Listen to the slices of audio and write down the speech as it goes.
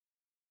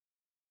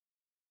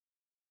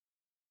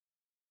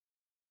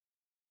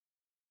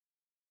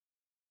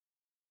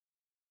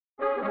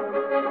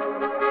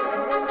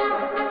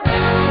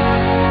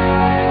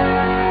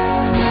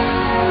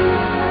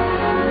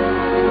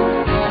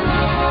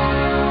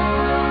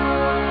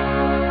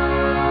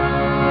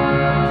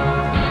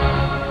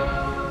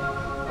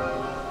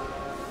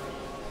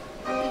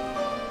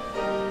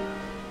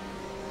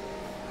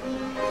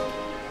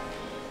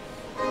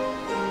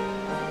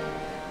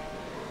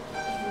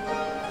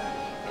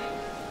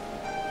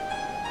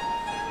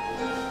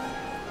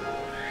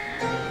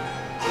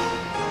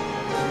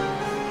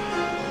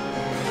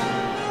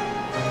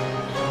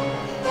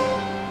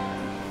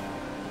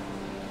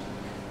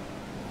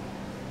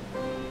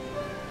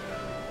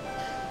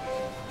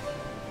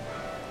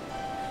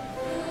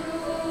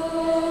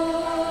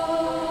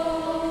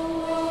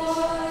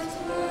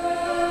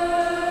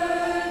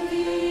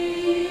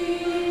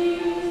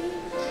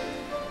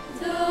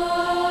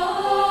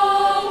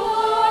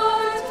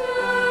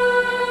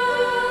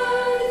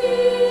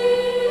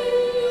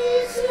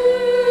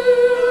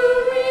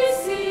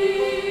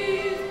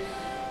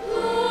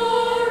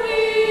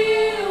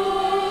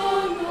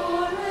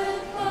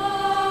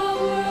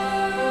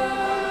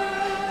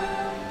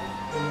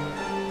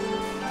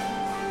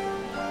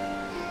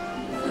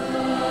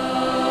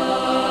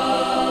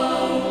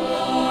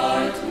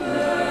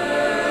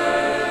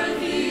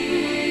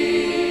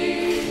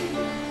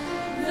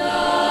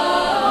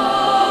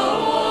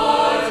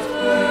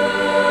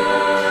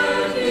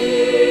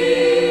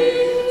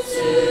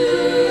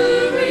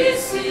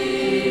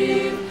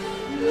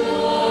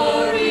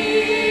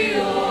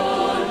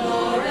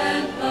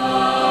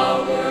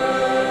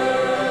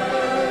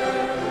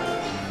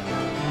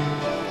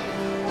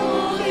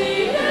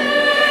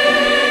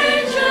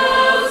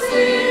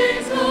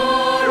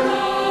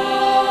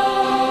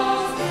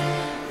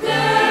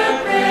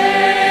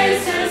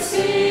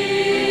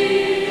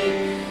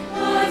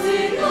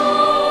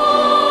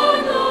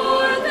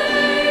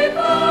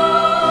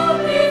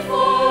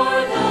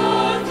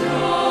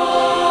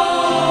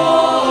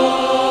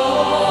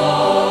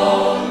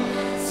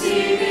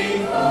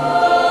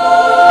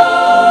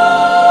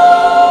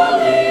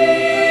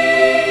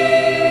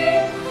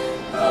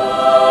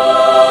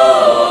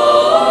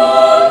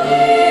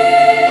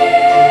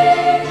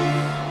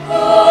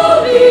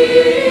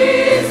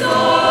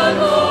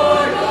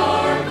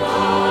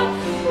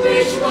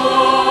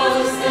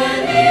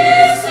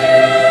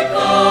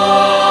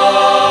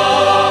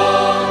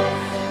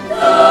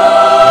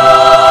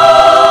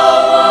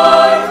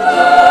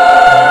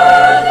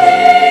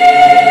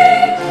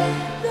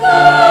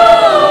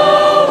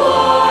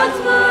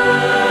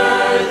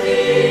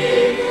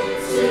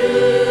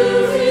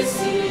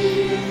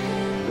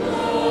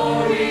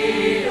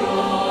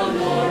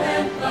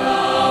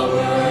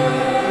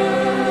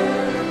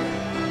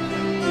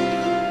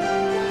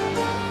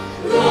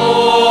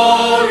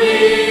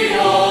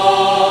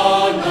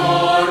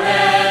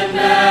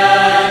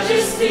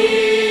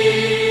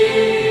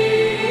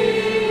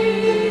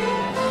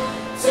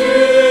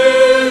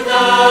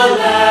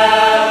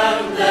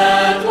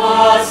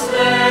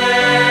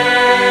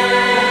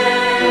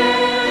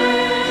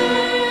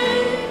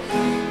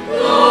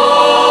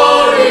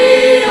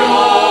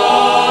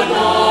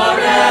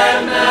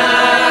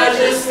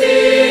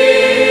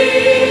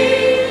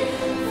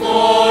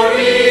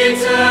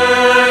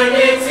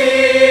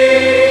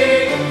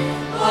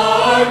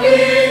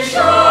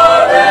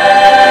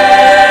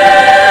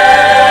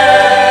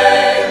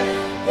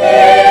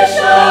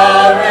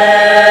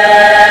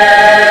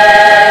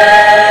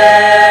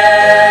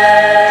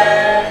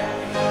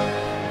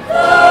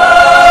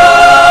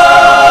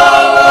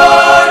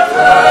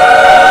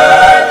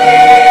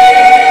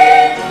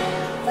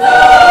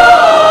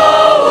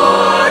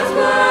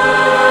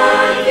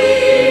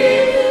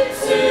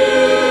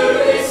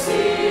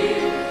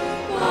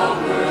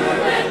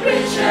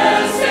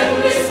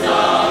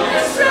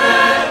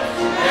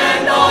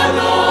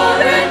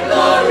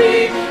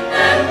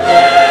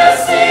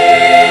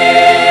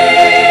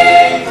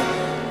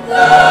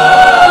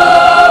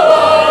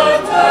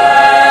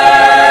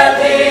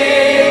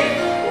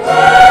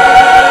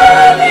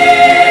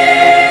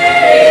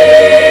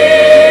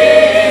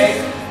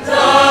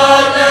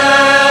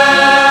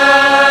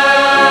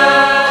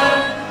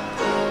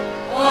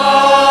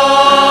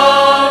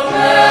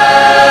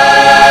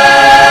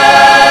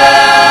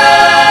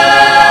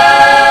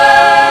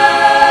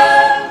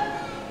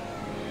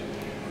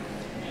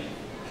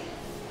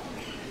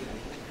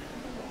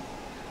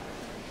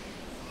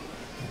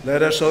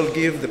Let us all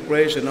give the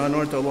praise and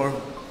honor to our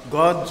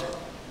God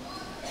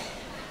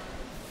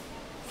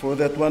for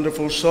that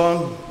wonderful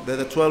song that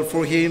the 12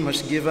 for Him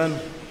has given.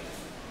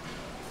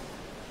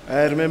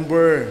 I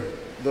remember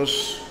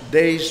those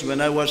days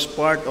when I was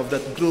part of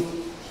that group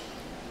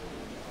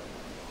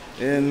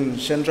in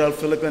Central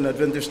Philippine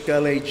Adventist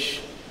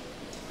College.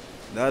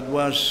 That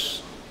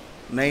was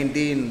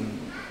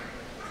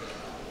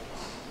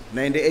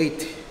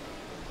 1998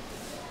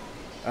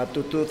 up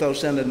to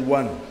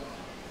 2001.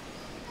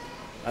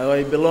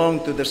 I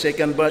belong to the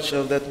second batch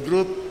of that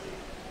group,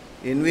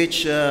 in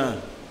which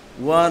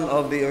one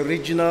of the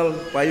original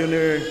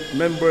pioneer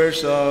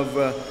members of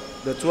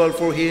the 12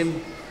 for Him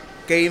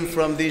came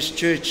from this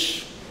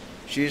church.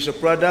 She is a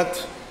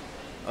product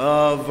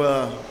of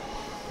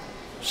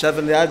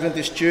Seventh-day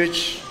Adventist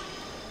Church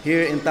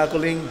here in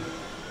Taculing,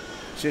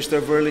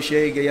 Sister Verly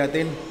Shea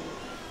Gayatin.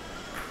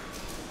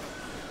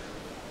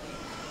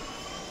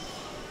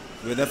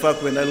 With the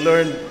fact, when I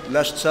learned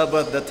last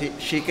Sabbath that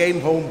she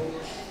came home,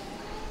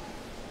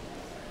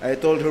 I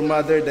told her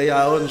mother,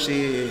 dayaon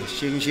si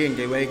Shing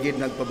kay way gid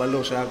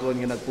nagpabalo sa akon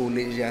nga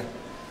nagpuli siya.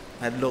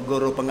 Hadlo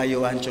guro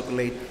pangayuan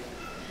chocolate.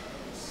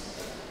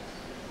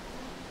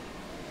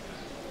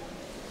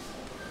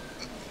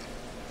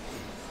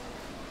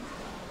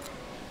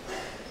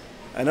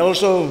 And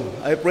also,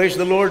 I praise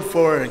the Lord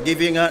for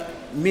giving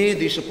me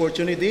this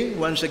opportunity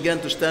once again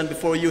to stand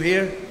before you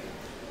here.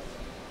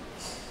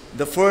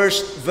 The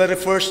very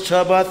first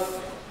Sabbath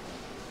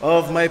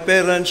of my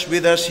parents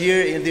with us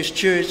here in this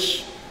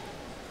church,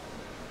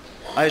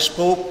 I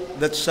spoke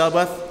that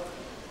Sabbath.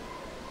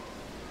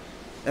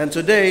 And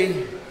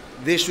today,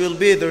 this will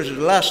be their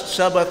last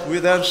Sabbath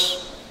with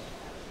us,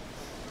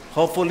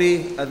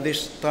 hopefully at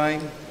this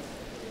time.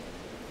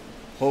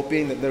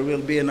 Hoping that there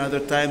will be another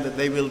time that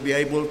they will be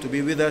able to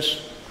be with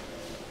us.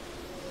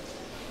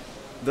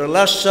 Their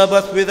last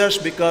Sabbath with us,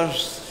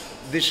 because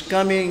this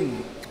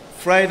coming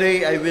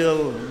Friday I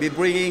will be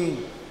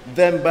bringing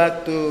them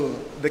back to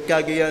the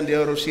Cagayan de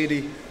Oro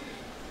City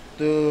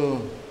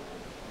to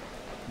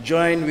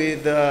join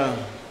with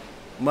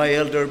my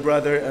elder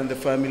brother and the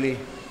family.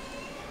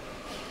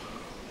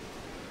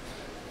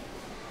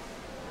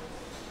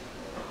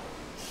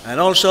 And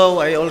also,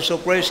 I also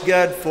praise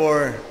God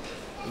for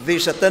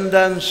this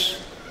attendance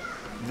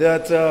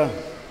that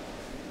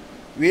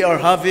we are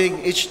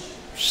having each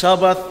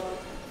Sabbath.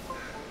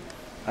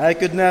 I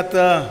could not,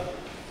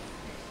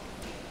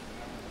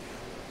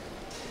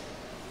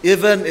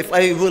 even if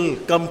I will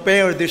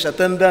compare this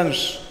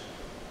attendance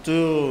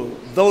to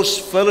those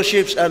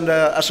fellowships and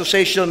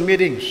association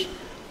meetings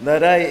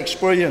that I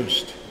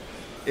experienced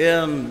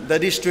in the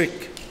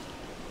district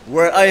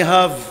where I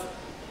have,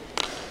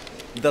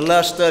 the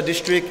last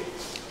district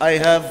I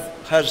have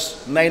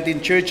has 19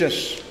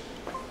 churches.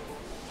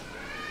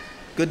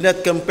 Could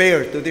not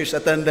compare to this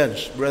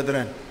attendance,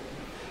 brethren.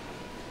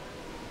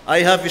 I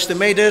have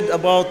estimated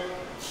about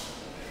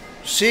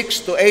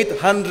 600 to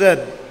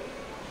 800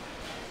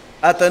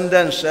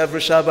 attendance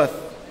every Sabbath.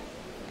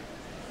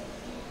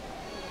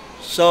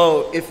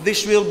 So if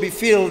this will be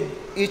filled,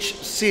 each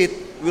seat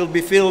will be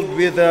filled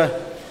with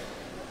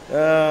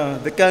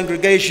the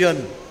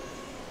congregation,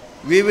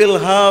 we will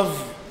have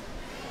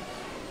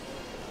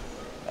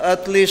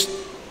at least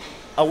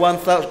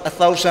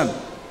 1,000.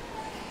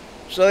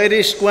 So it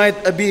is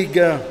quite a big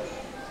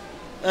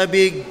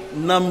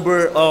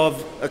number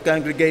of a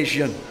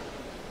congregation.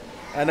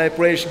 And I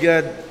praise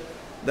God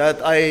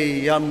that I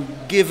am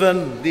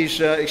given this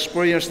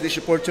experience, this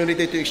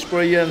opportunity to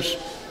experience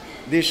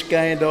this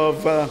kind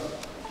of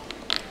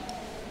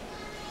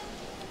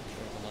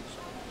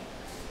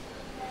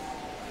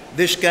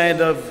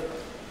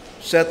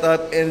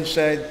setup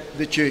inside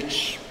the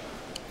church.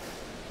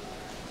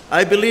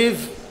 I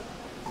believe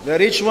that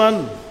each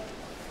one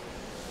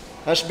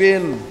has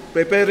been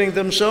preparing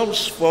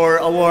themselves for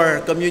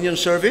our communion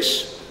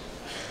service.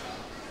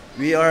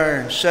 We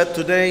are set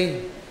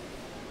today,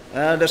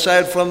 and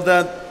aside from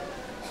that,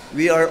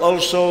 we are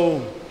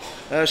also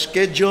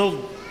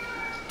scheduled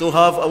to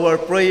have our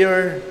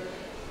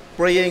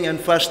praying and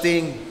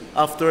fasting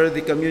after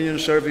the communion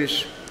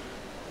service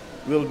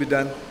will be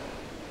done.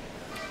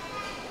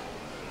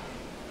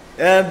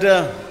 And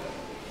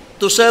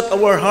to set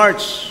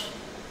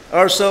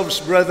ourselves,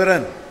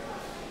 brethren,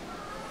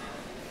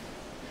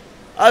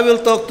 I will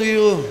talk to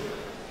you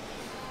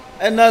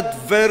a not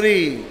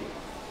very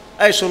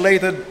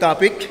isolated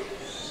topic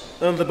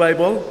in the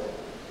Bible,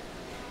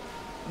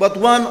 but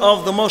one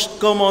of the most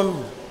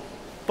common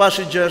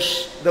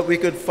passages that we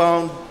could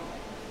find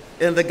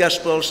in the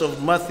Gospels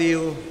of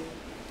Matthew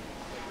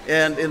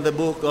and in the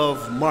book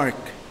of Mark.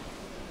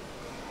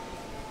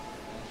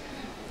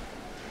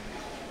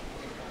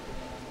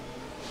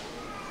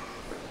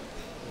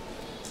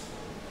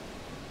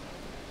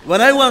 When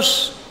I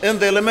was in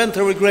the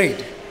elementary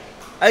grade,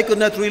 I could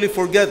not really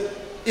forget,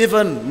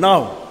 even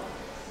now,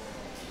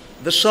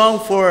 the song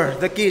for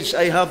the kids.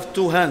 I have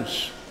two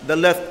hands, the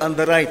left and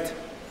the right.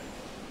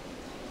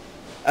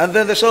 And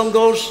then the song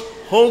goes,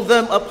 hold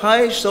them up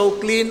high, so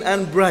clean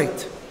and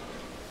bright.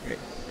 Okay.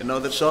 You know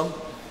that song?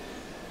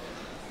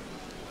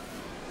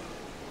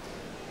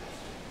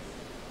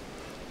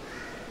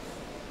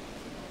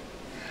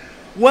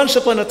 Once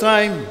upon a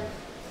time,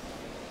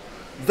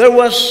 there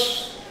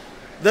was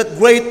that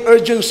great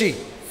urgency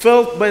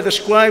felt by the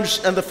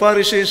scribes and the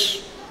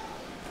Pharisees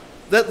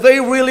that they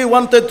really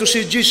wanted to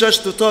see Jesus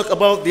to talk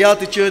about the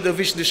attitude of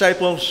his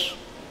disciples.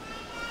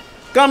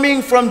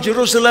 Coming from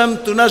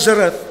Jerusalem to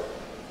Nazareth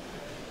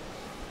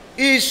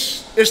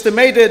is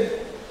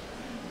estimated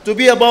to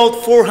be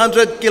about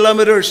 400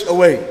 kilometers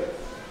away.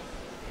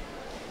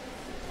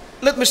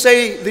 Let me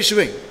say this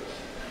way.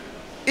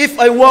 If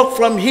I walk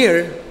from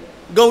here,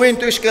 going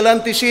to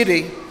Escalante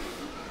City,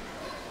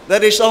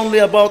 that is only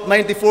about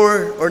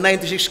 94 or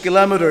 96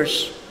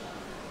 kilometers.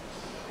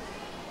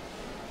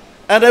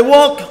 And I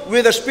walk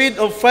with a speed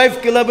of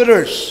 5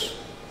 kilometers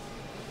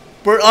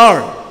per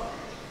hour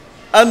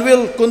and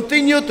will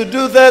continue to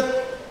do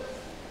that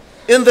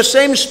in the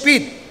same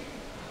speed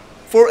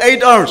for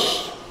 8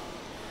 hours.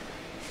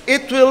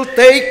 It will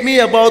take me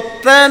about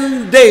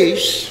 10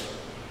 days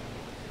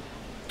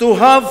to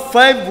have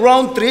 5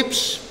 round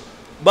trips,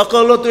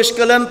 Bacolod to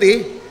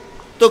Escalante,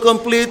 to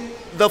complete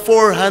the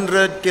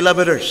 400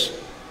 kilometers.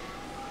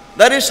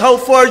 That is how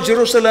far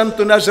Jerusalem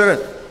to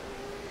Nazareth.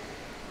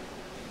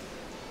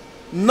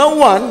 No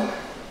one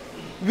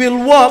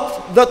will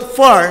walk that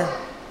far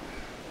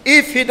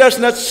if he does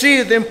not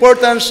see the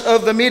importance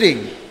of the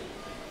meeting.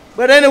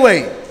 But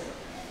anyway,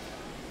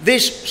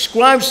 these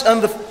scribes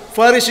and the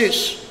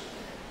Pharisees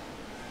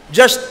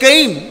just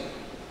came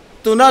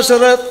to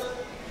Nazareth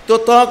to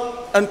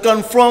talk and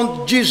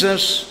confront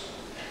Jesus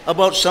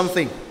about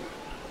something.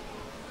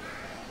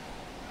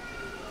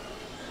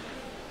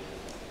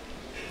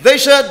 They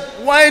said,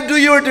 "Why do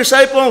your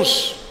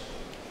disciples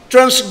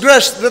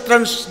transgress the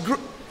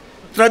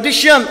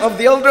tradition of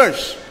the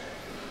elders?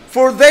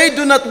 For they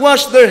do not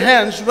wash their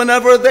hands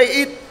whenever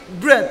they eat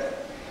bread."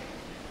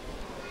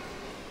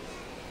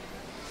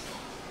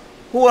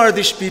 Who are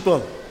these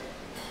people?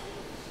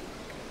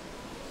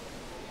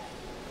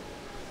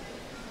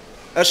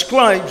 As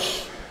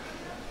scribes,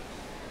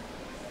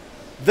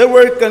 they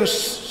were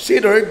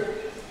considered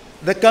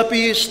the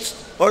copyists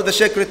or the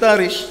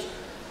secretaries,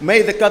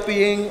 made the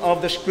copying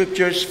of the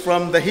scriptures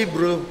from the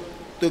Hebrew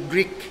to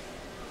Greek.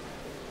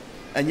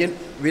 And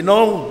we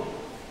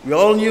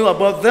all knew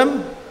about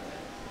them.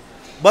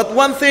 But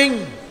one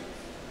thing,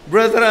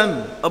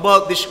 brethren,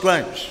 about these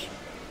scribes,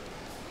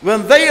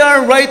 when they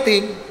are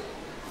writing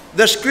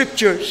the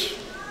scriptures,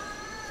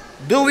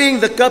 doing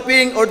the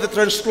copying or the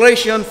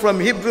translation from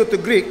Hebrew to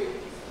Greek,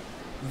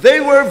 they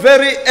were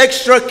very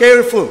extra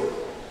careful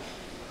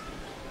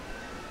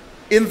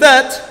in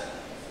that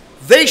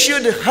they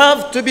should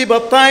have to be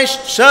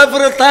baptized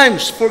several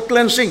times for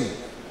cleansing.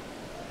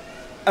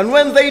 And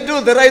when they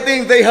do the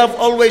writing, they have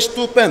always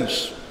 2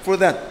 pens for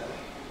that.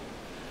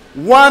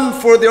 One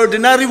for the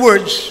ordinary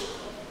words,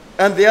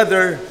 and the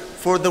other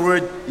for the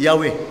word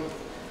Yahweh.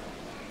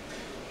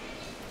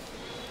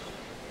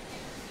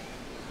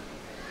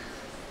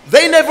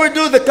 They never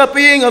do the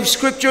copying of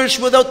scriptures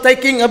without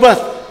taking a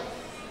bath.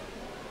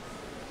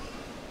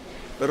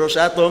 Pero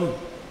sa aton,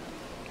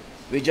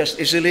 we just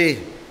easily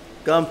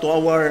come to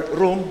our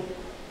room,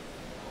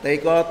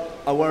 take out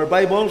our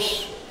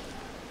Bibles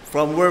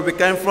from where we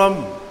came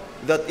from,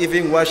 without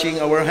even washing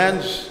our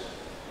hands.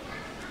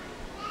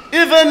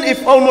 Even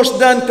if almost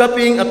done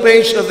copying a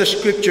page of the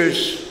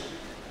scriptures,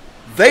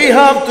 they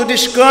have to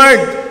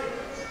discard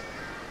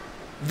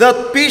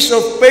that piece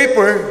of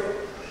paper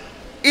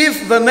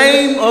if the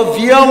name of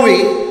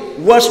Yahweh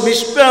was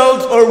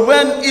misspelled or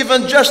when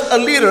even just a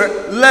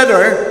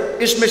letter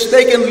is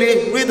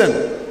mistakenly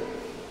written.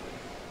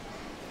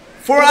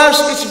 For us,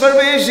 it's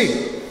very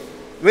easy.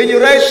 When you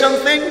write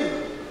something,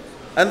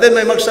 and then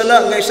may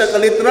magsala ng isa ka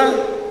litra,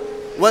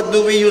 what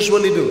do we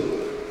usually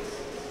do?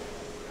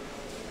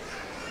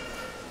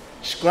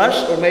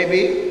 Scratch, or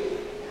maybe,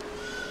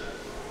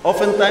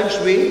 oftentimes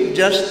we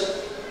just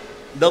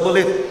double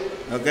it.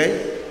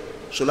 Okay?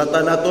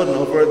 Sulatan natin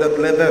over that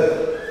letter.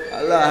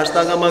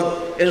 Hasta nga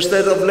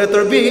instead of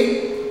letter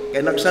B,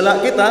 kaya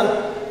nagsala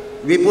kita,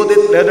 we put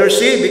it letter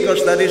C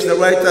because that is the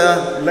right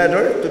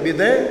letter to be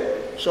there.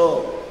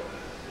 So,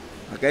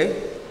 okay?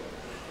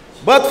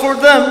 But for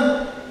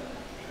them,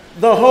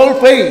 the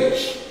whole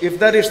page, if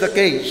that is the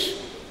case,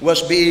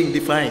 was being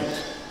defined.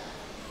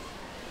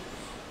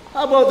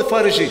 How about the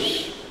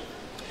Pharisees?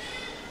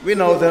 We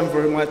know them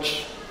very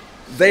much.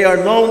 They are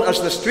known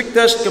as the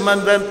strictest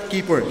commandment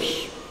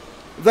keepers.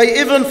 They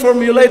even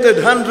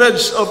formulated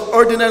hundreds of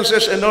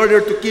ordinances in order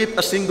to keep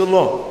a single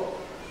law.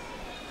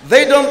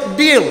 They don't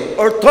deal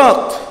or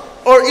talk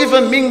or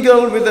even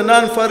mingle with the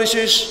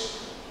non-Pharisees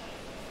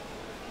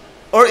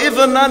or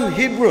even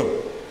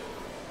non-Hebrew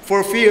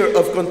for fear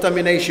of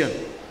contamination.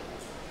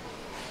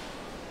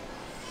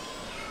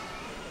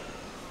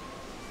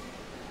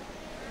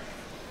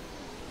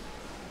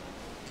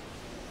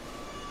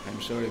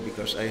 I'm sorry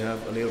because I have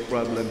a little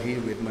problem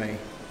here with my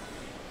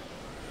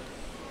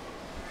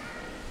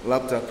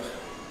laptop.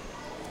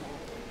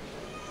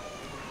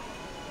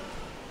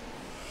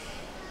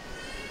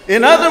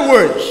 In other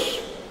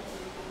words,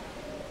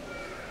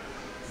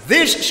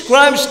 these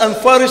scribes and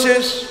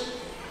Pharisees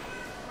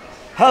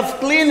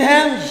have clean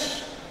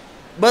hands,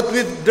 but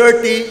with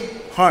dirty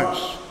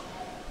hearts.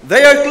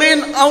 They are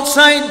clean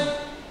outside,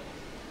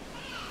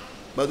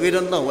 but we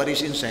don't know what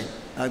is inside,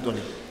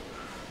 actually.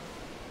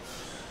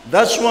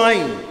 That's why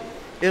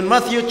in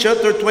Matthew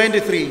chapter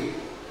 23,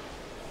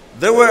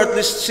 there were at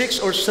least 6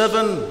 or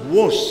 7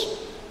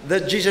 woes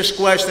that Jesus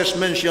Christ has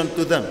mentioned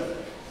to them.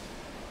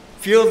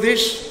 Feel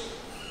this?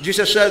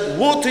 Jesus said,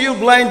 "Woe to you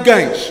blind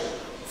guides,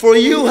 for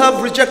you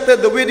have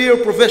rejected the weightier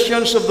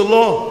professions of the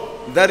law,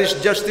 that is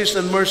justice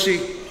and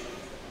mercy.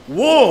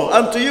 Woe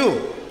unto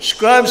you,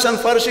 scribes and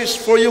Pharisees,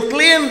 for you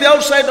clean the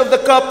outside of the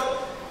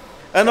cup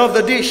and of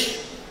the dish,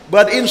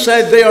 but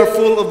inside they are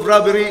full of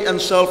robbery and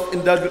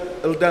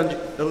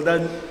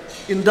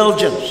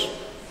self-indulgence.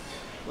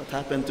 What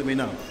happened to me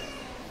now?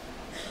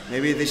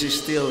 Maybe this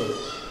is still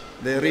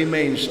the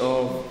remains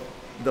of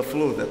the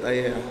flu that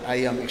I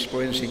am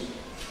experiencing.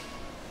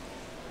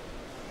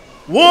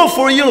 Woe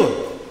for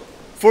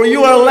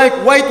you are like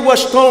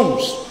whitewashed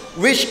tombs,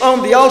 which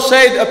on the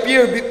outside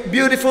appear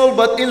beautiful,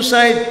 but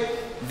inside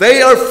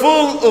they are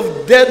full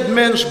of dead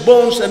men's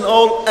bones and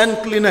all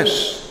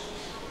uncleanness.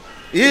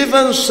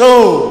 Even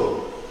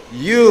so,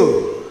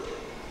 you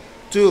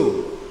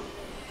too,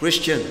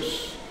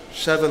 Christians,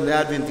 Seventh-day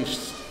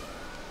Adventists,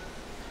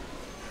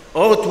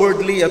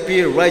 outwardly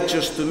appear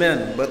righteous to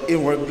men, but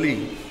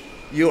inwardly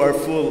you are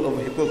full of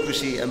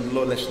hypocrisy and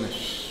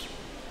lawlessness.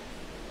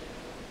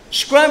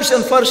 Scribes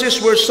and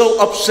Pharisees were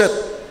so upset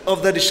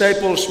of the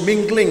disciples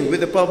mingling with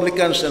the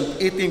publicans and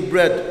eating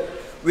bread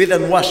with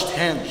unwashed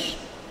hands.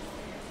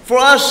 For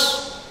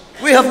us,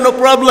 we have no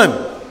problem,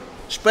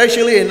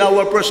 especially in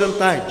our present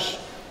times.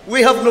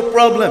 We have no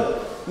problem.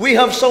 We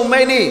have so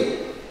many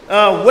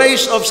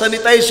ways of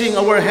sanitizing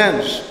our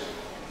hands.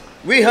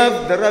 We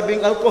have the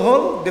rubbing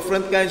alcohol,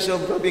 different kinds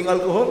of rubbing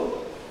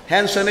alcohol,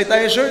 hand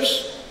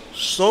sanitizers,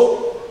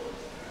 soap,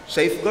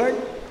 safeguard,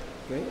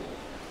 okay?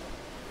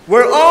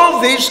 Where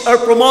all these are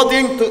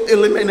promoting to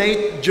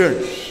eliminate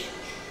germs.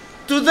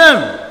 To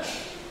them,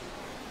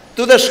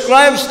 to the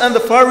scribes and the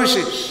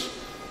Pharisees,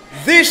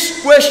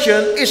 this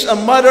question is a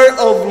matter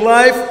of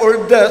life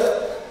or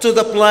death to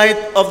the plight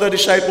of the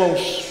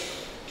disciples.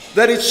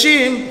 That it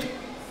seemed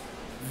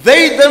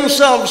they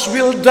themselves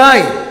will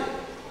die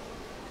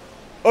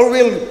or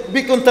will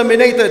be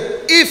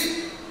contaminated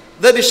if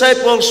the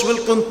disciples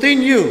will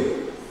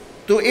continue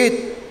to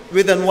eat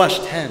with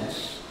unwashed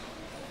hands.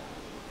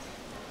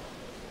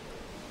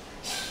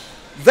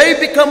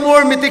 They become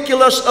more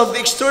meticulous of the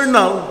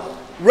external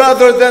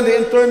rather than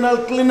the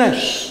internal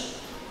cleanness.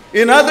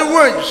 In other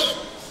words,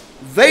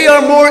 they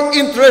are more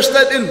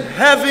interested in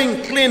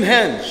having clean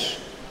hands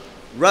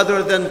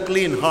rather than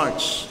clean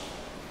hearts.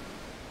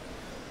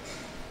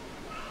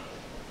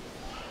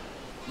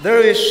 There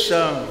is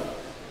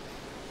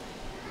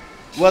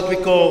what we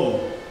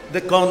call the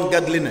con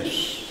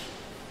godliness.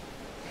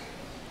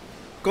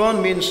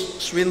 Con means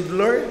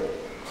swindler,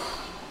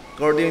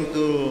 according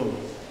to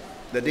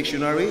the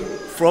dictionary.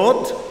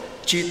 Fraud,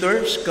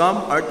 cheater,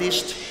 scam,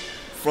 artist,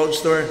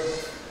 fraudster.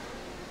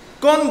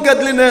 Con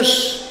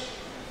godliness,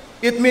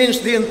 it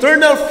means the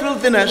internal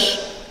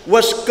filthiness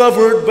was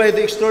covered by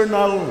the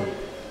external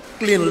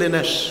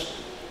cleanliness.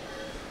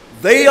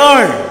 They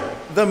are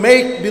the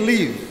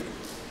make-believe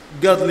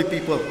godly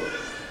people.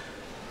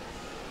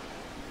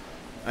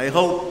 I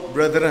hope,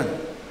 brethren,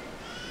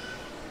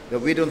 that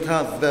we don't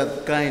have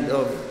that kind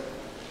of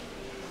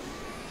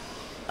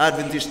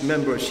Adventist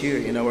members here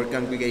in our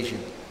congregation.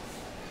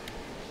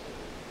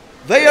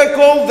 They are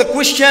called the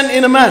Christian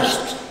in a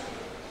mask.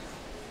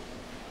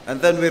 And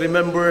then we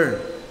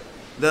remember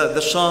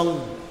the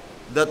song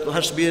that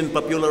has been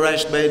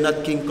popularized by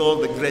Nat King Cole,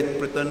 The Great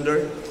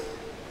Pretender.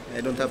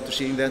 I don't have to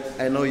sing that.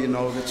 I know you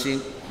know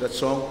that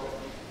song.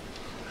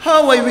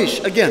 How I wish,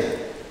 again,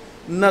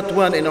 not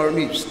one in our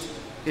midst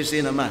is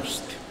in a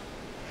mask.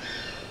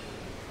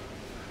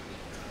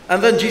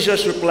 And then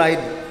Jesus replied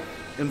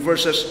in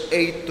verses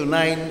 8 to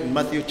 9 in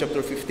Matthew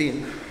chapter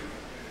 15.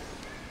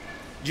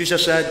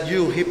 Jesus said,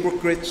 "You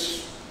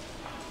hypocrites,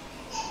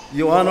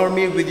 you honor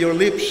me with your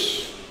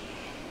lips,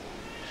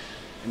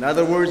 in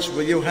other words,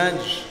 with your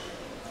hands,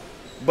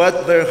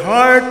 but their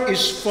heart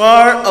is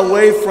far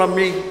away from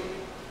me.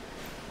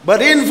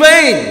 But in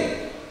vain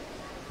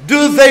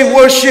do they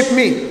worship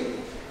me,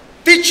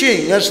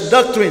 teaching as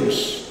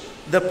doctrines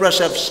the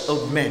precepts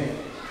of men."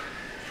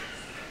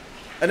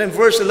 And in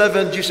verse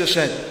 11, Jesus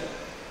said,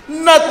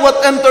 "Not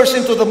what enters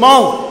into the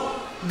mouth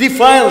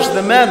defiles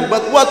the man,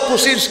 but what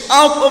proceeds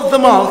out of the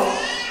mouth,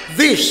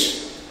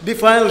 this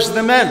defiles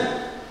the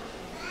man."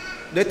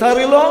 The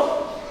dietary law.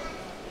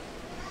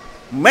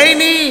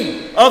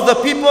 Many of the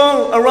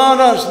people around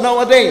us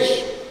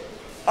nowadays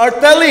are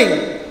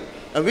telling,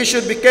 and we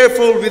should be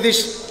careful with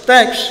this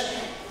text,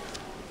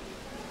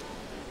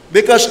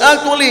 because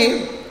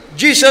actually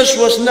Jesus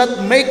was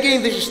not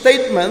making this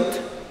statement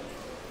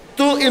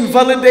to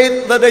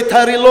invalidate the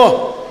dietary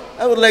law.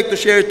 I would like to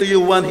share to you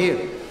one here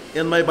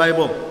in my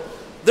Bible.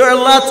 There are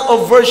lots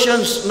of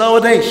versions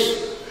nowadays.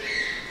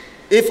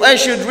 If I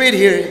should read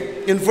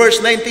here in verse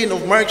 19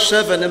 of Mark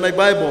 7 in my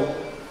Bible,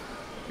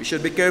 we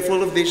should be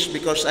careful of this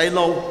because I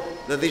know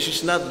that this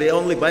is not the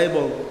only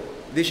Bible,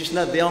 this is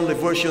not the only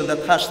version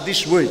that has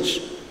these words.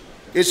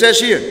 It says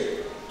here,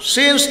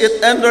 "Since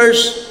it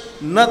enters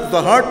not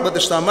the heart but the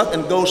stomach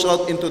and goes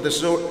out into the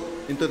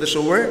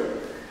sewer,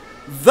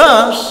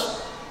 thus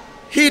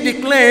he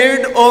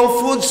declared all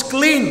foods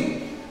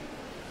clean."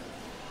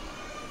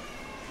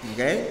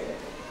 Okay?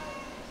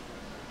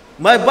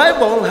 My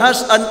Bible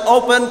has an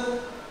open,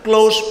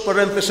 close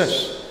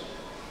parenthesis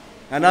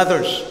and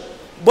others.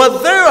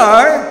 But there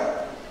are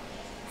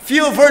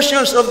few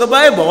versions of the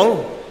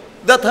Bible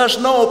that has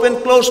no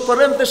open-close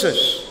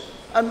parenthesis.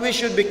 And we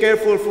should be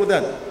careful for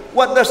that.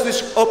 What does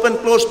this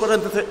open-close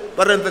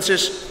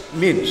parenthesis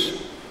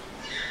means?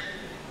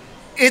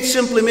 It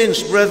simply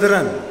means,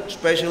 brethren,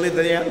 especially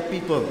the young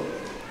people,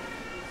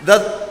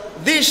 that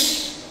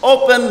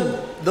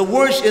the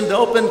words in the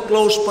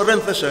open-close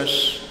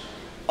parenthesis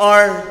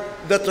are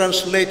the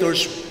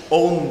translator's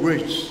own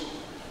words.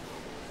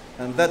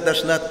 And that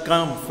does not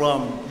come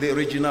from the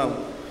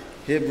original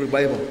Hebrew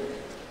Bible.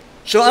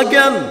 So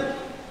again,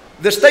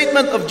 the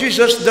statement of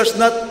Jesus does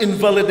not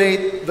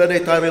invalidate the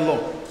dietary law.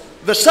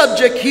 The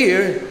subject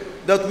here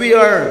that we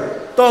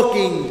are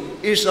talking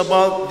is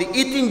about the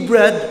eating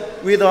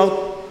bread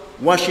without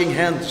washing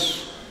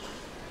hands.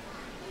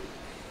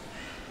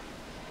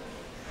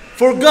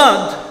 For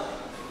God,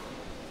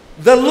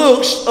 the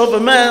looks of a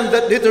man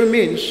that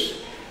determines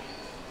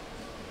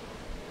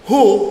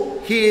who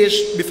he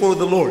is before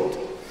the Lord.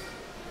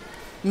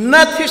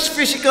 Not his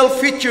physical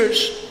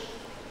features,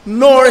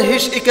 nor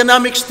his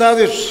economic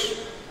status.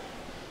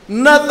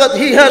 Not that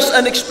he has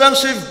an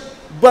expensive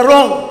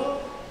barong,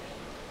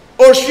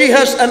 or she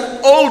has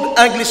an old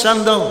ugly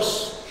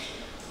sandals.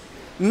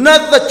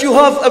 Not that you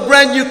have a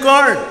brand new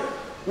car,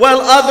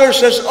 while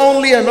others has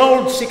only an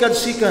old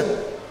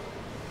sikad-sikad.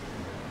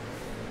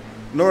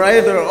 Nor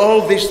either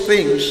all these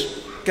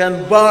things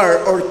can bar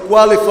or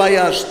qualify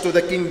us to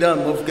the kingdom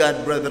of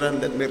God,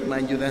 brethren. Let me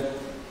remind you that.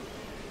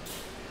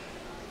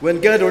 When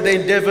God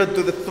ordained David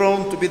to the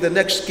throne to be the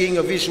next king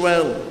of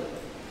Israel,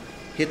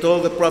 he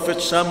told the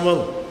prophet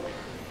Samuel,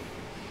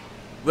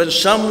 when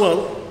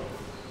Samuel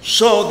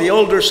saw the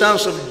older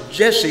sons of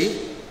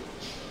Jesse,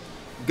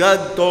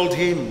 God told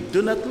him,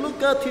 do not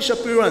look at his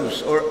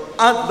appearance or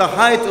at the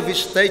height of his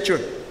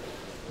stature,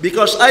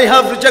 because I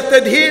have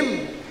rejected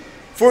him.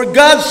 For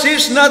God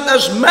sees not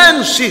as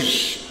man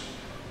sees.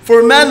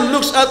 For man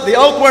looks at the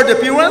outward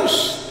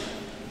appearance,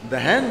 the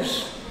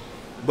hands,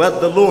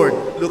 but the Lord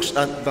looks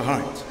at the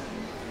heart.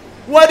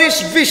 What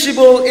is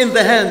visible in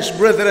the hands,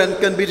 brethren,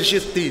 can be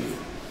deceptive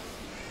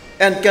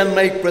and can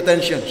make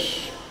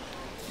pretensions.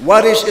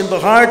 What is in the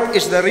heart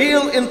is the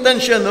real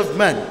intention of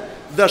man.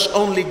 Thus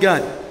only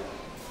God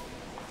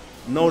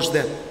knows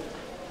that.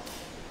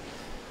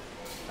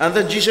 And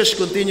then Jesus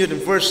continued in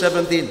verse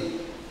 17.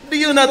 Do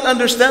you not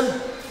understand?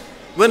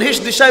 When his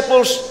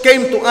disciples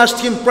came to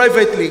ask him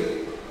privately,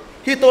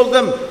 he told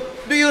them,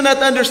 do you not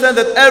understand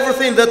that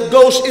everything that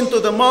goes into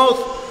the mouth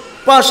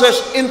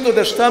passes into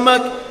the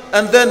stomach,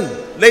 and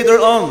then later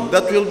on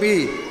that will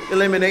be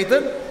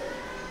eliminated?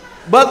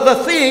 But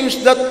the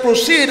things that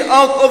proceed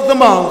out of the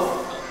mouth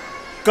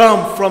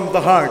come from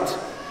the heart,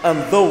 and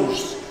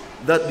those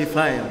that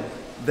defile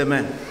the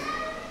man.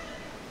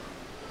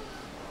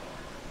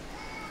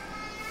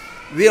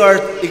 We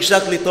are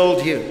exactly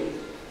told here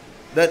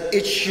that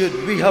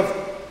we have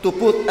to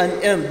put an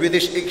end with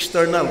these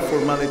external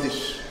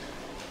formalities.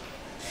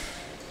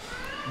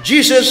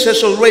 Jesus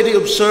has already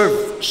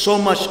observed so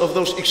much of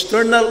those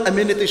external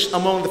amenities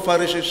among the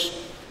Pharisees,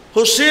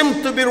 who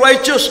seem to be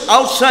righteous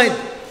outside,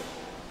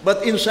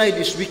 but inside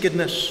is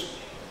wickedness.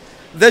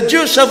 The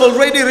Jews have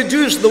already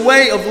reduced the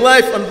way of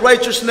life and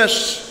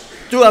righteousness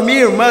to a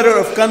mere matter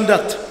of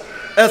conduct,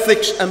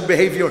 ethics, and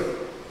behavior.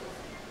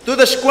 To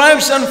the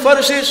scribes and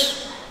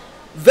Pharisees,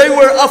 they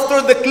were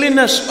after the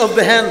cleanness of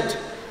the hand,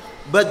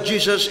 but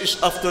Jesus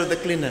is after the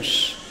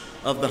cleanness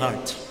of the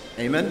heart.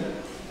 Amen?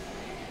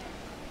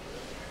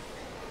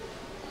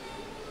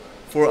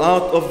 For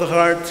out of the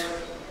heart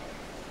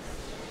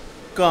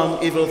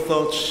come evil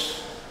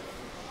thoughts,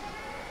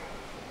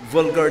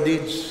 vulgar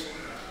deeds,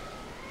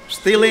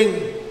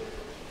 stealing,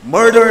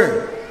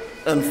 murder,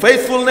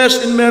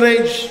 unfaithfulness in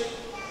marriage,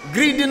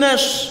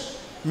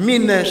 greediness,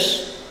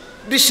 meanness,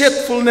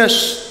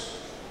 deceitfulness,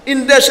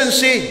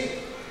 indecency,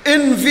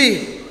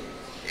 envy,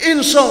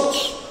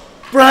 insults,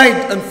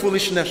 pride, and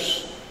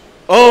foolishness.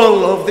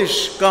 All of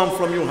this come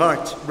from your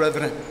heart,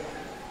 brethren.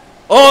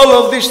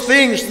 All of these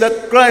things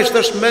that Christ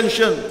has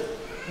mentioned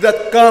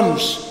that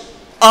comes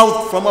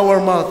out from our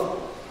mouth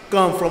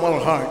come from our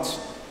hearts.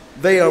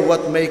 They are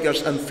what make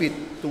us unfit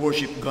to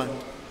worship God.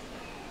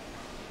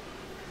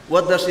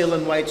 What does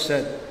Ellen White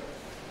said?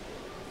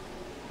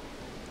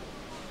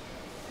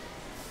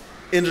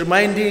 In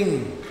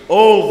reminding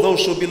all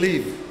those who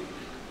believe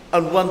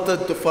and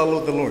wanted to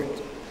follow the Lord,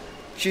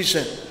 she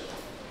said,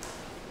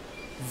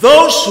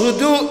 those who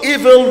do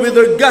evil with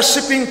their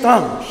gossiping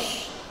tongues,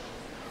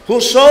 who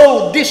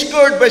sow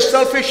discord by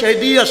selfish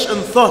ideas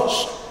and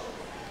thoughts,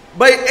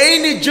 by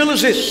any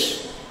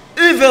jealousies,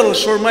 evil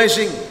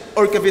surmising,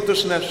 or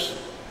covetousness,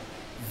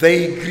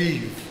 they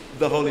grieve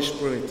the Holy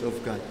Spirit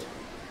of God.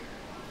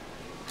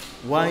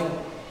 Why?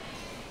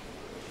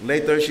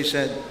 Later she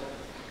said,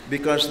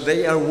 because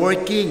they are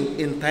working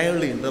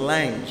entirely the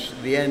lines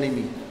the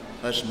enemy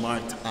has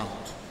marked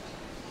out.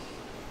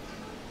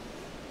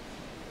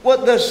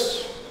 What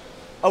does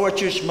our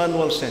church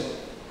manual say?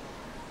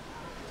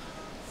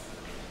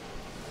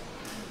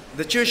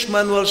 The church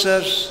manual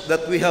says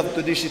that we have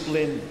to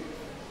discipline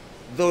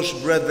those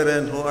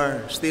brethren who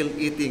are still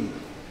eating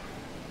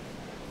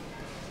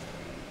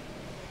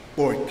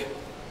pork.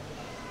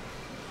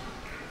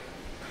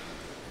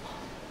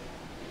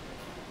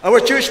 Our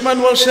church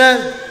manual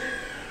said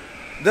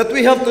that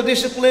we have to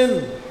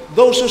discipline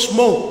those who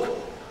smoke.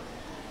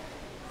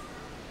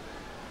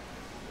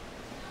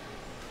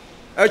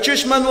 Our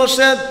church manual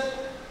said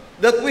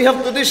that we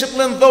have to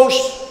discipline those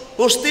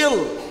who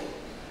still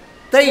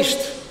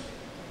taste,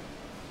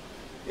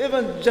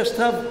 even just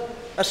have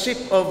a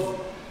sip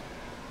of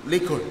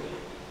liquor.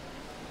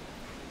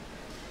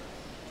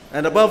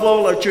 And above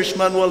all, our church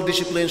manual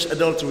disciplines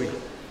adultery.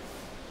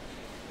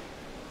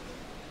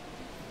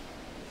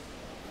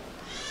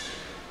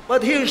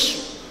 But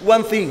here's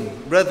one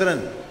thing,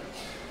 brethren.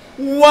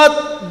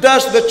 What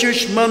does the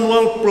church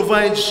manual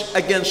provide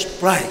against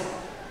pride,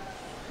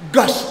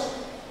 gossip,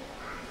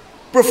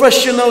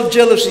 professional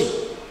jealousy,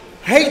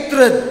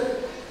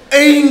 hatred,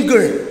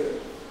 anger,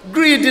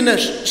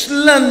 greediness,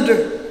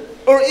 slander,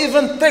 or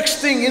even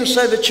texting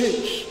inside the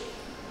church?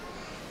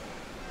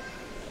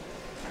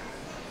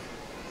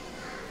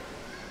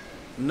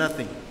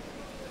 Nothing.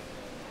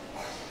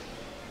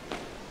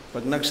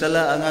 Pag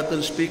nagsala ang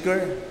aton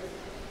speaker,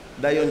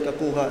 dayon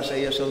kakuha sa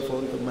iya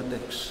cellphone kung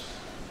ma-text.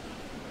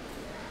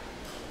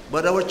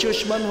 But our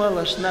church manual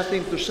has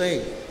nothing to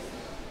say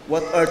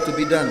what are to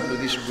be done to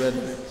these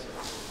brethren.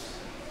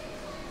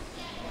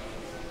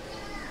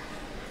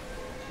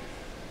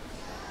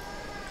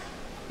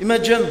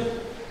 Imagine,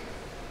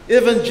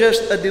 even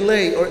just a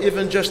delay or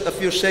even just a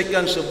few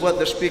seconds of what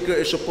the speaker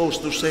is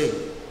supposed to say.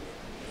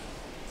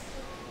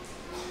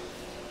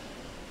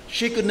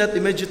 She could not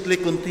immediately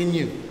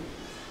continue.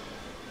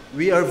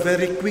 We are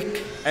very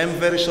quick. I am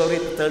very sorry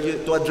to tell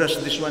you to address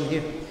this one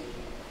here.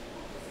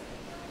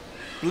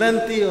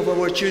 Plenty of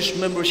our church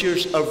members here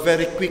are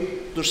very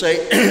quick to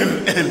say,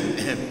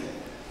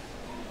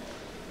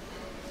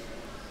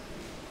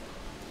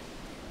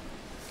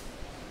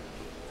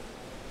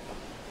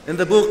 In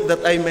the book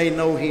That I May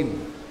Know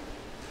Him,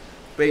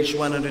 page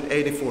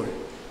 184,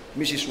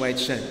 Mrs. White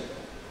said,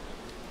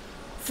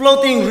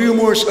 floating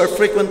rumors are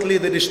frequently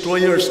the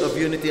destroyers of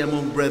unity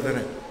among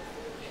brethren.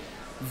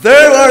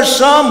 There are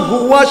some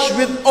who watch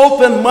with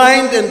open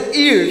mind and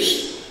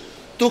ears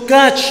to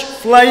catch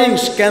flying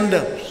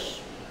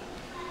scandals.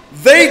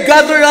 They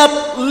gather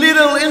up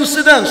little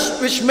incidents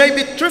which may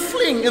be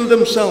trifling in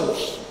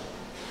themselves,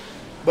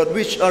 but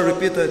which are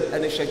repeated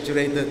and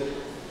exaggerated.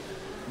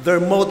 Their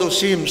motto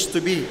seems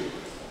to be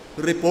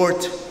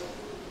report,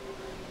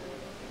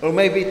 or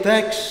maybe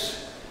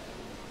text,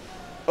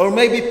 or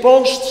maybe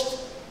post,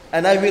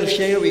 and I will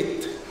share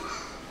it.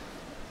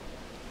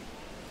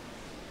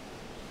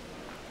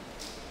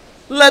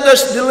 Let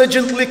us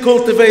diligently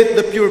cultivate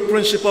the pure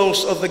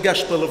principles of the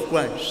gospel of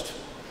Christ.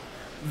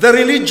 The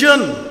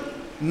religion,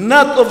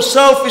 not of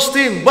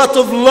self-esteem, but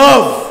of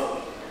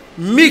love,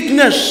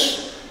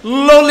 meekness,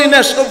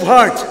 lowliness of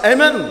heart.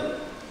 Amen.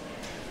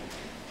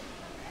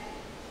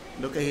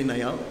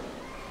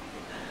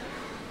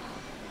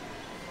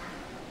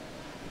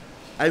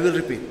 I will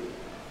repeat.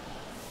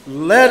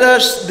 Let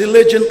us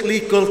diligently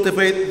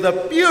cultivate the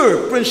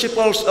pure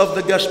principles of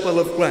the gospel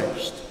of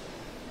Christ.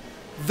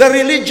 The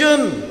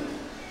religion,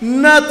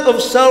 not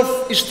of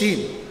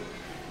self-esteem,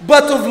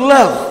 but of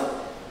love,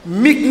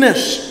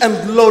 meekness,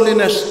 and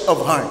lowliness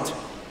of heart.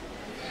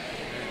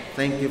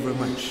 Thank you very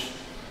much.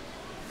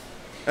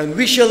 And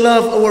we shall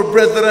love our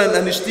brethren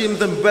and esteem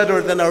them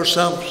better than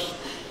ourselves.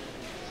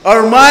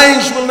 Our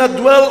minds will not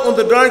dwell on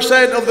the dark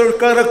side of their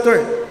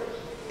character.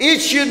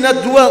 Each should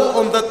not dwell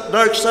on the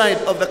dark side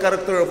of the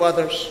character of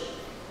others.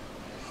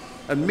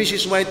 And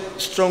Mrs. White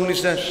strongly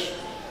says,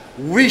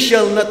 we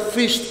shall not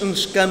feast on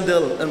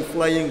scandal and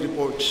flying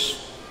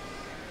reports.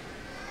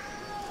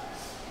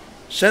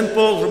 St.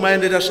 Paul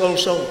reminded us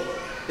also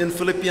in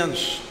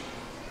Philippians.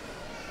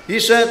 He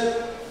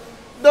said,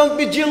 don't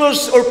be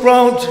jealous or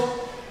proud,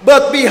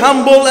 but be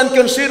humble and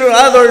consider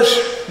others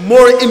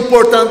more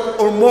important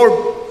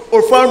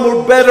or far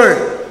more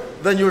better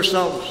than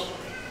yourselves.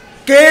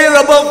 Care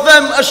about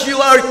them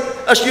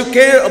as you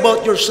care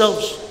about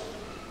yourselves.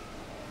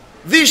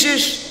 This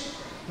is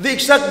the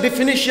exact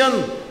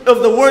definition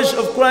of the words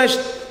of Christ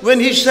when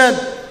he said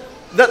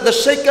that the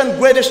second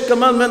greatest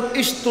commandment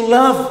is to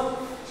love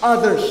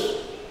others,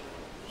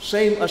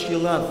 same as you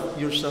love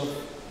yourself.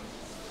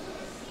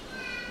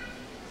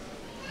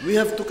 We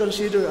have to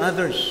consider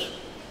others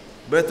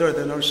better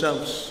than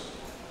ourselves.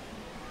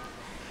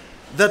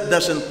 That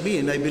doesn't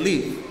mean, I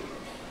believe,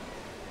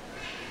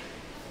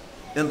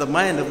 in the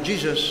mind of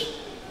Jesus,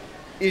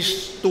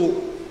 is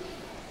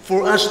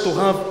for us to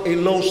have a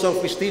low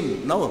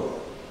self-esteem.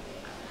 No.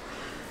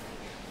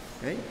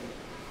 Okay?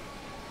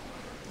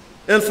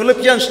 In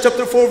Philippians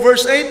chapter 4,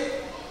 verse 8,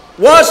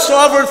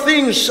 whatsoever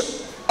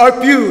things are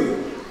pure,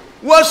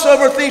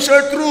 whatsoever things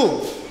are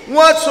true,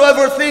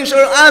 whatsoever things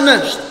are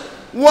honest,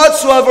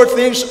 whatsoever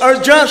things are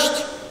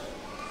just,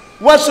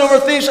 whatsoever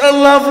things are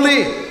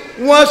lovely,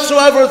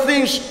 whatsoever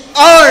things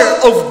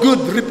are of good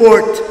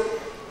report.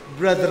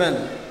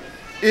 Brethren,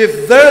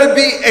 if there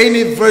be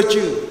any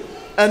virtue,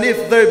 and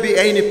if there be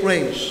any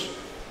praise,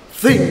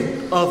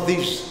 think of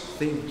these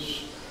things.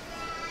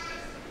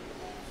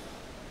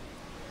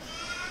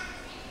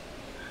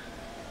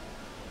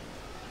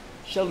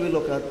 Shall we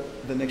look at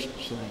the next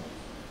slide?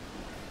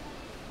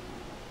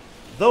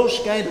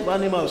 those kind of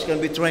animals can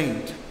be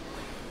trained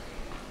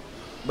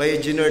by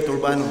Engineer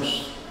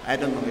Turbanos. I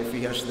don't know if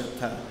he has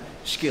that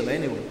skill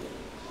anyway.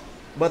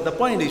 But the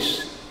point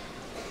is,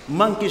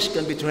 monkeys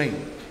can be trained.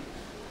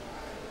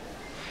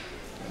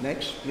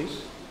 Next,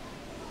 please.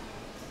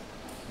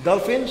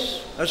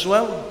 Dolphins as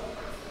well.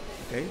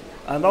 Okay.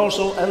 And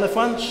also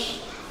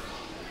elephants.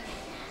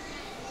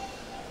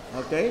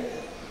 Okay.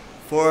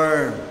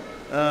 For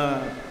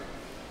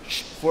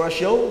a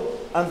show.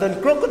 And then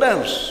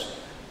crocodiles.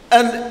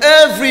 And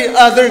every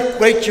other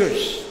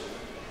creatures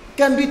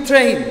can be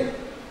trained,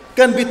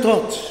 can be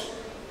taught.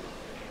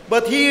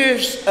 But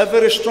here's a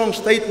very strong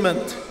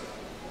statement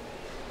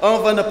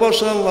of an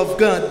apostle of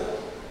God,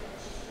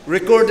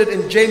 recorded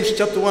in James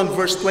chapter 1,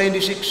 verse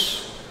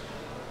 26.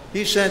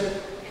 He said,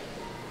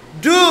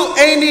 "Do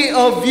any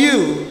of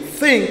you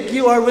think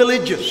you are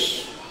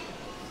religious?"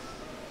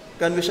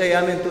 Can we say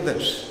amen to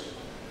this?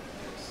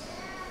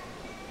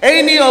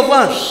 Any of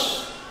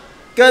us,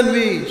 can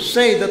we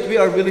say that we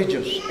are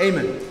religious?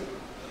 Amen.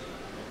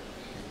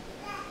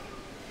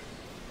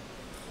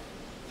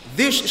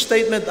 This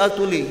statement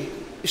actually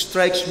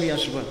strikes me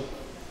as well.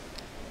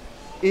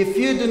 If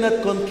you do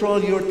not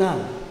control your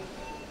tongue,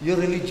 your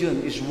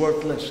religion is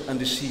worthless and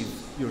deceive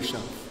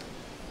yourself.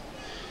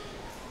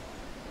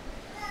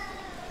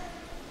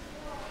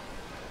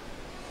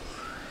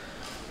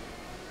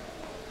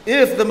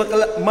 If the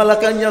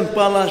Malacanang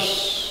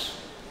Palace,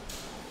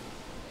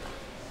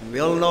 we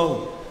all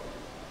know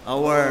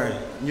our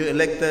new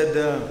elected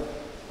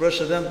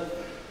president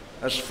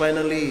has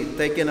finally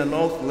taken an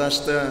oath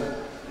last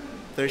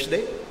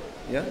Thursday.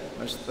 Yeah,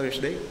 last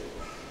Thursday.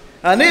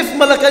 And if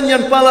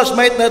Malacanang Palace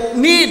might not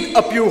need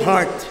a pure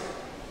heart,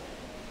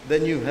 the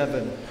new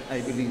heaven,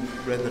 I believe,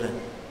 brethren,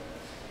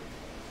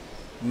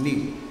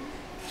 need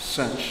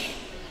such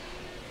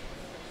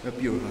a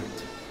pure heart.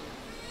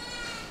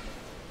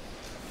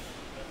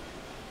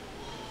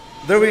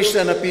 There is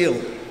an appeal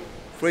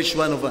for each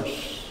one of us.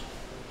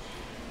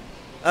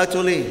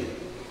 Actually,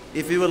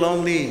 if you will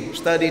only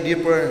study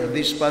deeper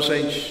this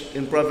passage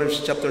in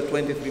Proverbs chapter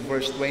 23,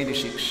 verse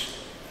 26,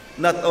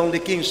 not only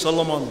King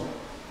Solomon,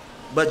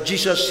 but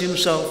Jesus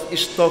himself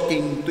is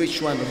talking to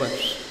each one of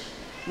us.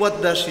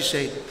 What does he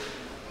say?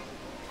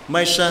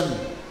 "My son,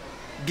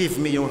 give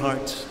me your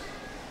heart,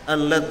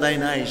 and let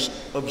thine eyes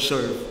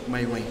observe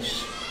my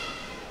ways."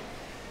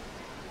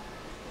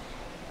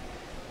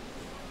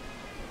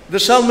 The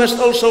psalmist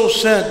also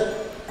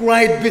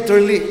cried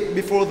bitterly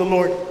before the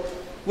Lord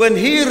when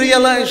he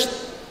realized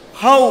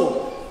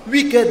how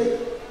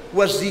wicked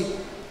was he.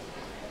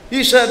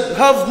 He said,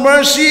 "Have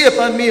mercy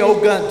upon me, O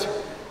God,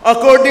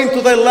 according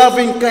to thy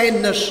loving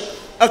kindness,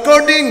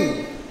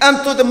 according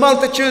unto the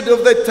multitude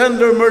of thy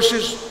tender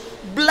mercies,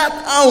 blot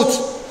out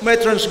my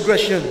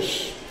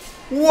transgressions.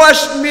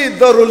 Wash me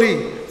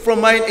thoroughly from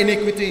mine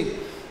iniquity,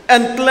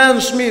 and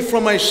cleanse me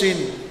from my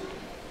sin.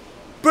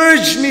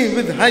 Purge me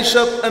with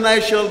hyssop, and I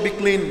shall be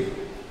clean.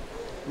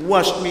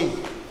 Wash me,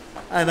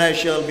 and I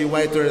shall be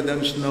whiter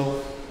than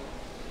snow."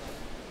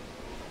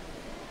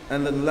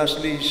 And then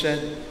lastly he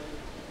said,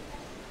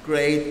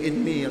 "Create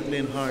in me a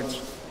clean heart,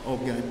 O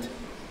God,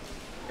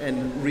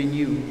 and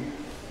renew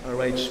a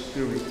right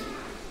spirit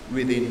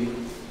within me."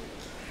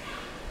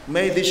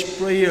 May this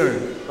prayer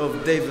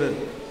of David,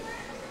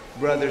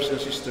 brothers and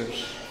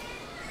sisters,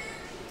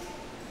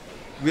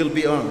 will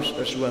be ours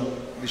as well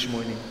this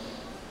morning.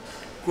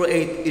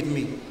 Create in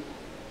me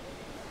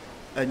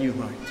a new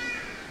heart.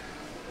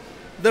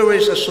 There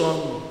is a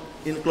song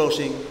in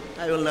closing.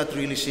 I will not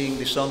really sing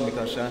this song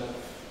because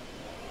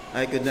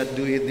I could not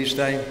do it this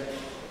time.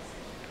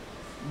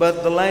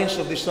 But the lines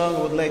of the song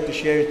I would like to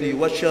share to you.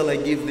 "What shall I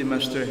give thee,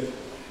 Master?"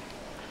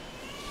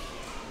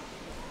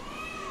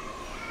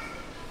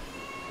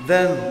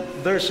 Then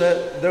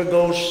there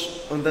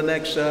goes on the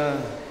next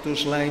two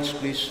slides,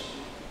 please.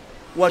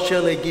 "What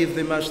shall I give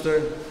thee,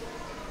 Master?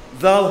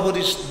 Thou who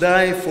didst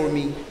die for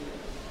me.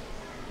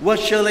 What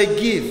shall I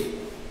give?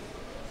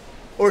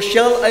 Or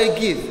shall I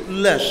give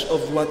less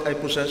of what I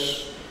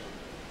possess?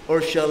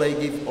 Or shall I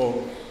give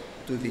all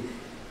to thee?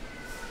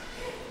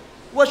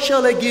 What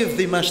shall I give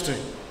thee, Master?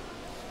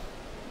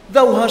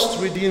 Thou hast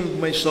redeemed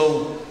my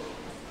soul.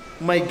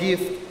 My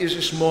gift is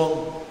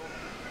small,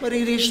 but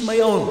it is my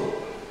own,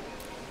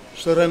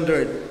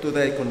 surrendered to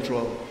thy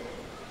control.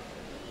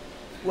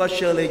 What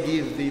shall I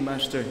give thee,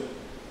 Master?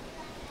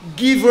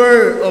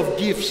 Giver of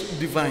gifts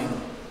divine,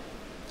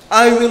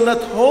 I will not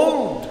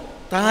hold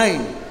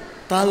time,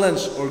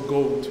 talents, or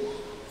gold,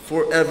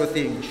 for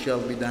everything shall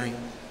be thine."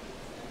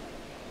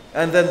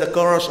 And then the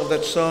chorus of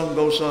that song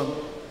goes on.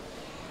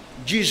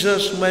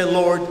 "Jesus, my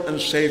Lord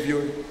and Savior,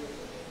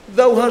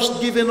 thou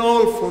hast given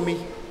all for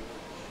me.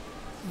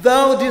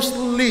 Thou didst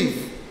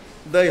leave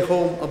thy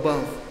home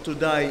above to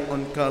die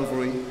on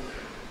Calvary.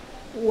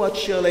 What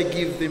shall I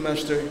give thee,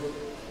 Master?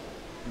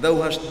 Thou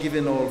hast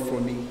given all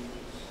for me.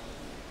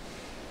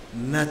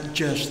 Not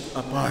just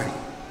a part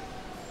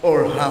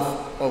or half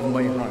of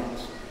my heart.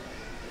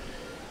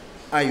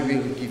 I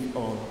will give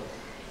all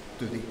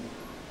to thee."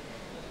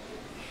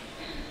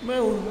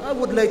 Well, I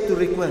would like to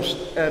request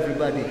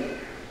everybody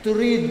to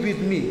read with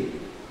me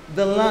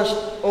the last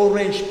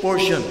orange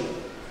portion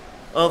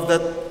of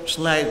that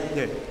slide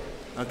there.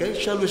 Okay,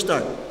 shall we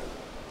start?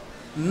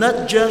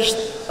 Not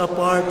just a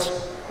part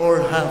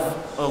or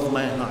half of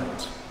my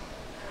heart,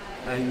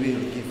 I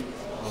will give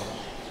all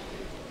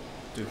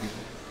to Him.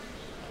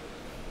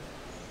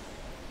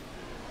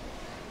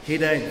 He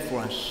died for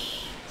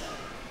us.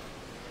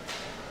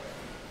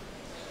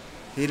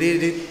 He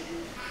did it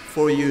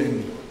for you and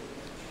me.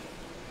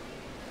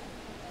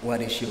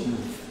 What is your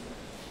move?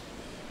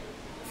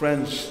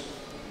 Friends,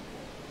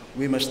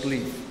 we must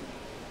live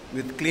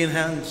with clean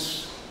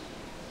hands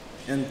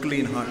and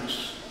clean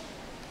hearts.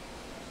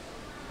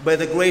 By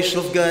the grace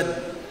of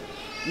God,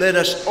 let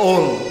us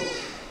all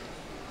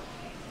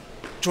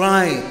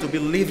try to be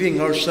living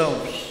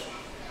ourselves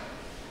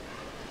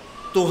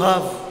to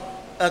have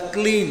a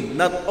clean,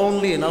 not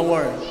only in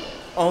our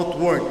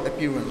outward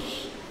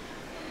appearance,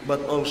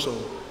 but also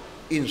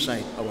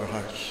inside our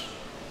hearts.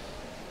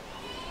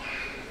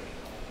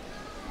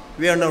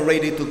 We are now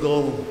ready to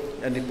go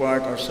and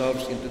depart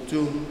ourselves into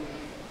two.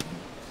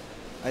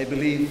 I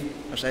believe,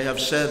 as I have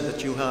said,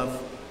 that you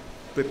have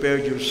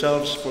prepared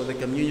yourselves for the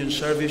communion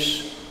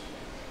service.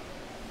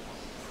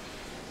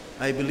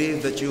 I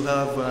believe that you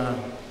have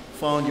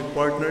found your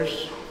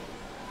partners,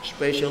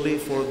 especially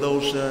for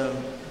those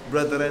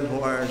brethren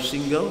who are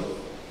single.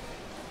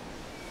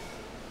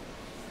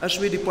 As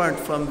we depart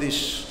from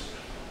this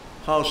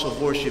house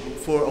of worship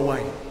for a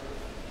while,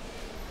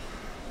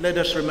 let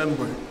us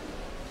remember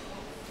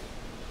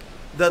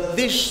that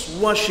this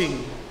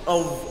washing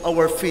of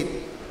our feet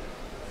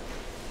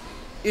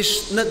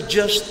is not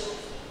just,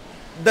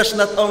 does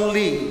not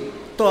only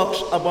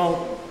talks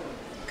about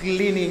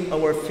cleaning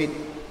our feet.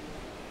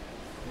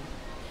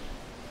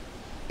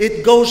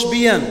 It goes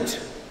beyond.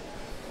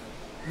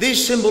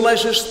 This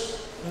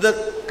symbolizes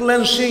the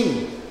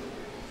cleansing,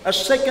 a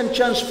second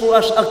chance for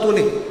us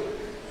actually,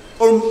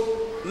 or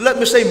let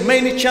me say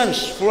many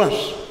chance for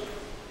us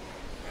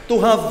to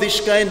have this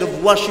kind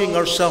of washing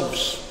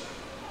ourselves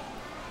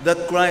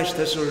that Christ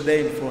has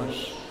ordained for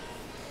us.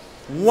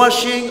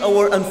 Washing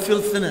our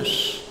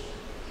unfilthiness,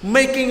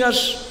 making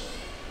us,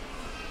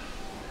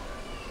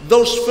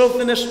 those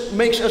filthiness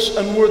makes us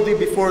unworthy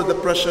before the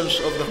presence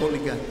of the Holy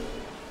God.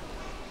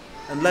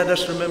 And let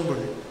us remember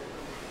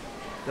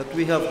that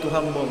we have to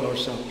humble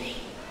ourselves.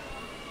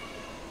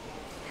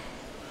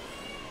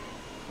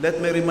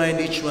 Let me remind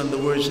each one the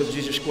words of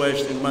Jesus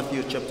Christ in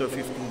Matthew chapter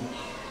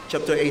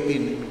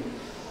 18.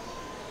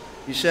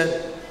 He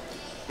said,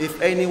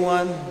 if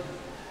anyone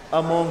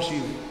amongst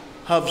you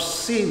have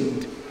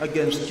sinned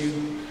against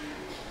you,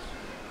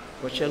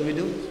 what shall we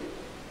do?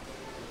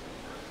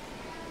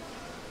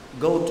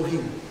 Go to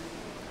him.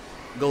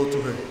 Go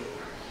to her.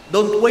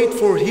 Don't wait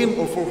for him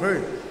or for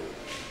her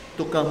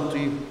to come to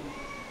you.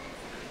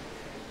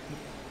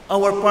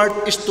 Our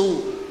part is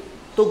to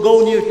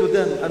go near to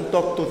them and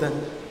talk to them.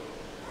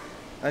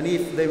 And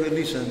if they will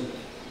listen,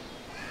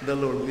 the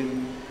Lord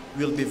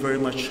will be very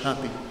much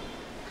happy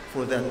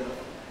for that,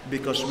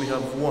 because we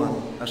have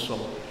won a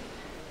soul.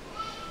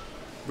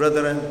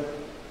 Brethren,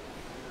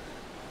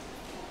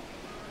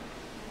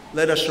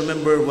 let us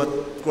remember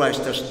what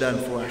Christ has done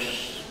for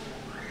us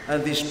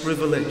and this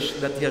privilege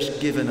that He has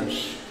given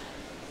us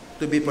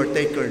to be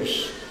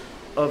partakers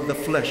of the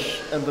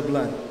flesh and the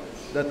blood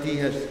that He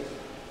has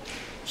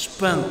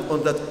spent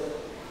on that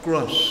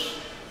cross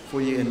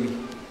for you and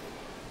me.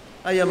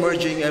 I am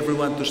urging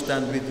everyone to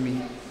stand with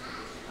me,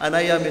 and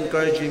I am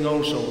encouraging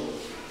also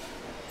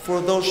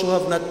for those who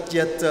have not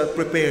yet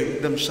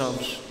prepared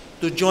themselves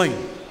to join.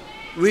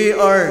 We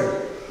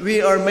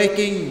are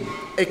making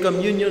a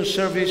communion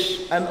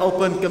service, an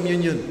open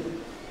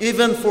communion,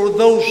 even for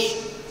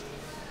those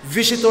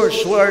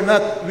visitors who are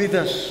not with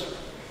us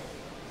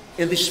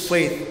in this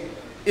faith.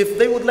 If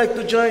they would like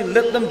to join,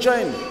 let them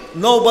join.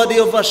 Nobody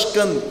of us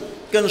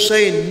can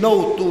say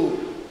no to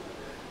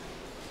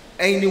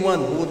anyone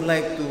who would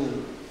like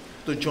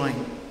to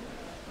join.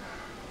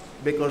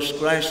 Because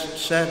Christ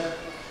said,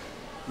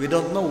 we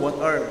don't know what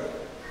are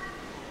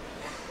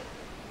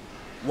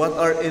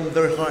in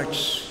their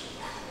hearts.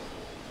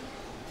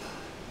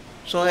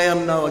 So I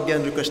am now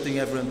again requesting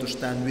everyone to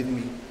stand with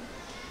me.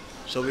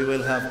 So we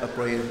will have a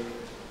prayer.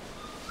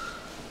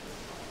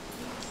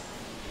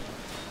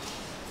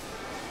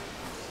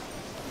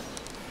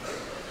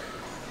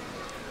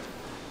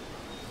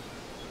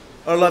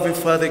 Our loving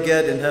Father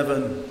God in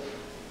heaven,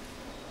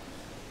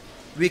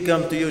 we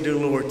come to you, dear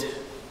Lord,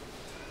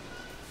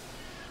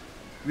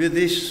 with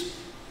this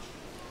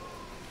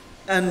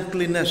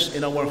uncleanness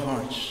in our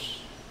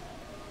hearts.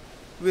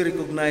 We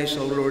recognize,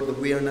 O Lord, that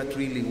we are not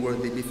really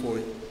worthy before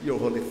your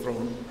holy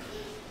throne.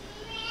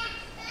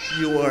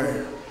 You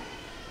are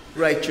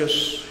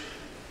righteous.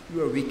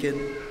 You are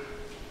wicked.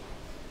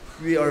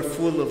 We are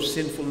full of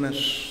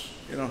sinfulness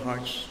in our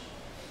hearts.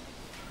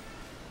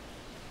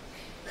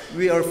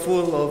 We are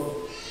full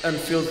of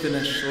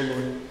unfilthiness, O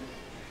Lord.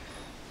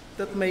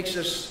 That makes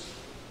us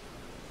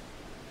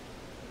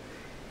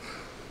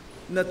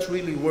not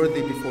really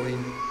worthy before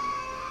you.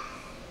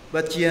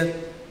 But yet,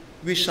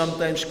 we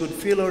sometimes could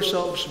feel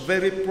ourselves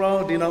very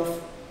proud enough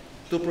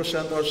to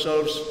present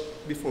ourselves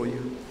before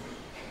you.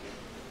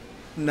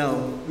 Now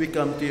we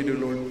come to you, dear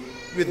Lord,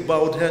 with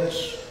bowed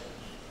heads,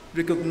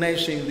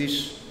 recognizing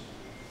these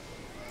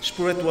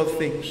spiritual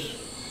things,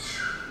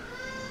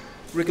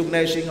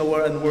 recognizing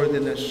our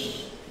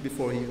unworthiness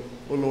before you.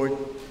 O Lord,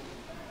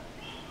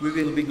 we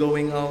will be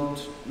going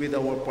out with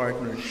our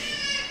partners,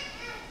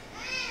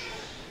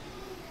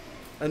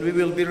 and we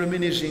will be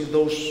reminiscing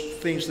those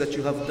things that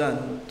you have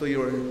done to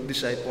your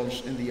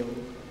disciples in the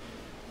old.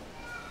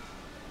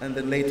 And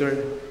then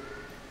later,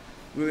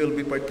 we will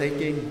be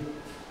partaking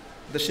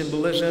the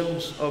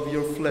symbolisms of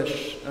your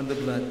flesh and the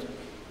blood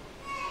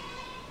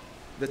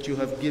that you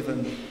have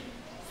given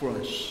for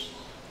us.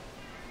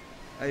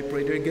 I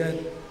pray, dear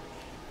God,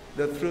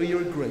 that through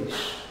your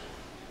grace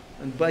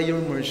and by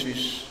your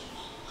mercies,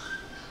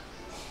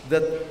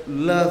 that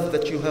love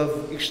that you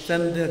have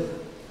extended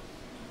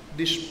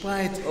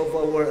despite of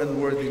our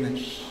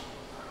unworthiness,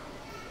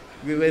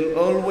 we will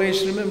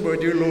always remember,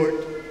 dear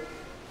Lord,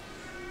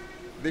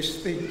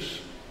 these things.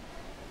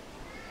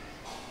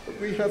 But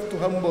we have to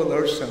humble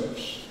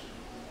ourselves.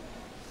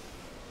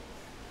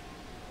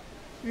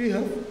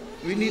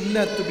 We need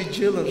not to be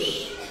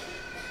jealous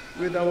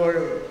with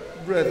our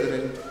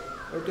brethren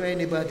or to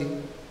anybody.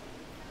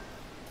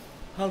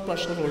 Help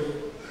us, O Lord,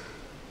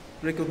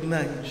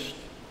 recognize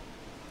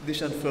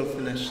this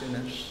unfilthiness in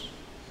us.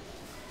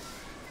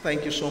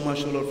 Thank you so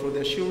much, O Lord, for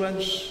the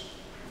assurance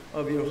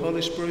of your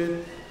Holy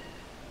Spirit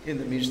in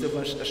the midst of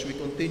us as we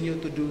continue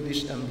to do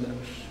these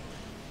emblems.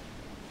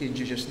 In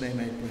Jesus' name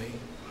I pray.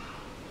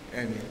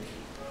 Amen.